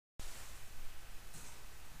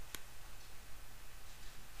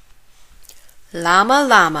Llama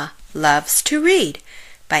Llama Loves to Read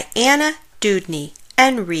by Anna Dewdney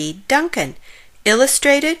and Duncan,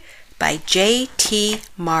 illustrated by JT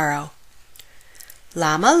Morrow.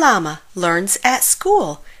 Llama Llama learns at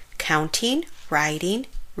school, counting, writing,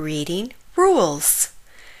 reading, rules.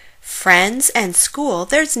 Friends and school,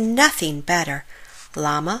 there's nothing better.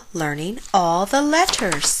 Llama learning all the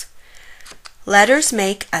letters. Letters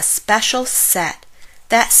make a special set.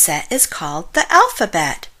 That set is called the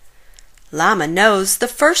alphabet. Llama knows the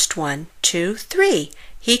first one, 2, 3.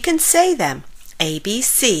 He can say them, A, B,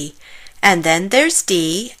 C. And then there's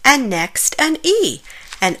D, and next an E.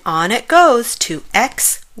 And on it goes to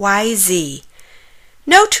X, Y, Z.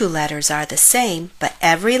 No two letters are the same, but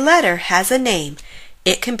every letter has a name.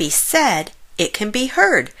 It can be said, it can be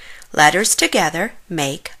heard. Letters together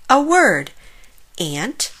make a word.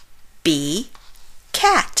 Ant, bee,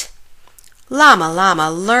 cat. Llama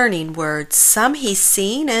Llama learning words. Some he's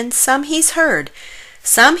seen and some he's heard.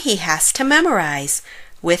 Some he has to memorize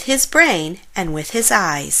with his brain and with his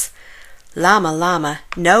eyes. Llama Llama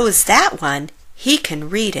knows that one. He can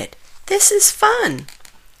read it. This is fun.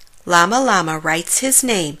 Llama Llama writes his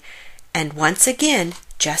name, and once again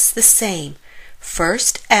just the same.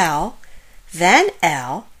 First L, then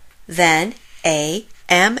A,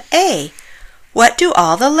 M, A. What do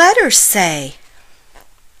all the letters say?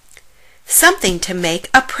 Something to make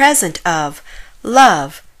a present of.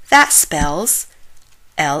 Love, that spells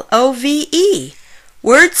L-O-V-E.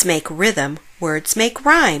 Words make rhythm, words make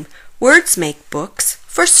rhyme, words make books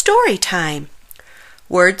for story time.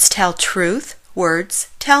 Words tell truth, words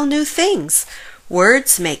tell new things.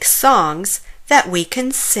 Words make songs that we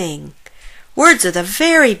can sing. Words are the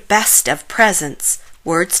very best of presents.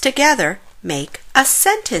 Words together make a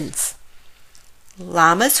sentence.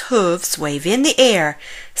 Llama's hooves wave in the air.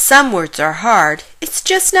 Some words are hard, it's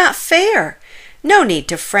just not fair. No need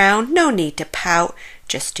to frown, no need to pout.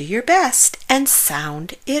 Just do your best and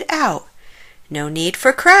sound it out. No need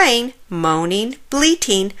for crying, moaning,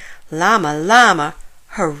 bleating. Llama Llama,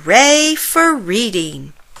 hooray for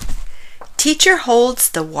reading. Teacher holds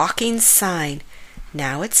the walking sign.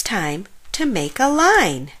 Now it's time to make a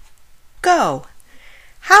line. Go.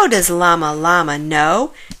 How does Llama Llama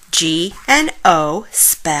know? G and O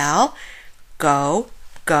spell go,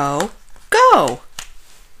 go, go.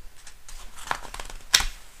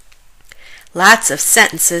 Lots of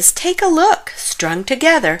sentences, take a look, strung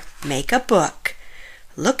together, make a book.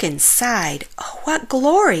 Look inside, oh what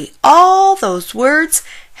glory, all those words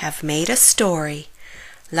have made a story.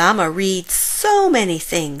 Llama reads so many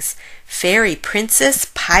things, fairy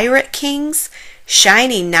princess, pirate kings,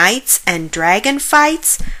 shining knights and dragon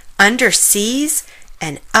fights, under seas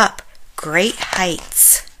and up great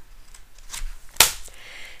heights.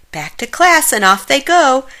 Back to class and off they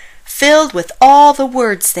go, filled with all the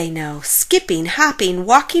words they know, skipping, hopping,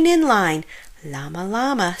 walking in line. Llama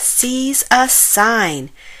Llama sees a sign,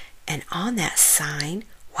 and on that sign,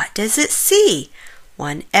 what does it see?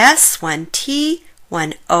 One S, one T,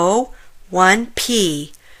 one O, one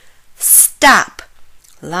P. Stop.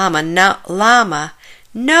 Llama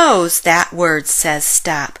knows that word says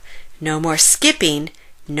stop. No more skipping,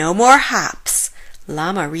 no more hops.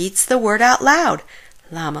 Llama reads the word out loud.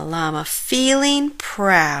 Llama Llama feeling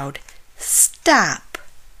proud. Stop.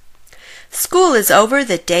 School is over,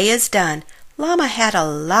 the day is done. Llama had a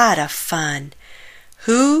lot of fun.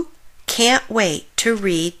 Who can't wait to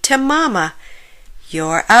read to Mama?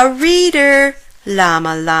 You're a reader,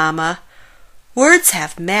 Llama Llama. Words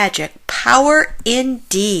have magic power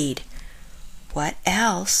indeed. What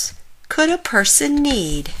else could a person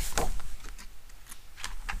need?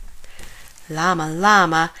 Llama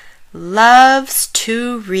Llama loves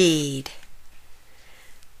to read.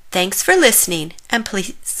 Thanks for listening, and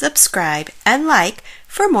please subscribe and like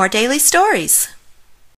for more daily stories.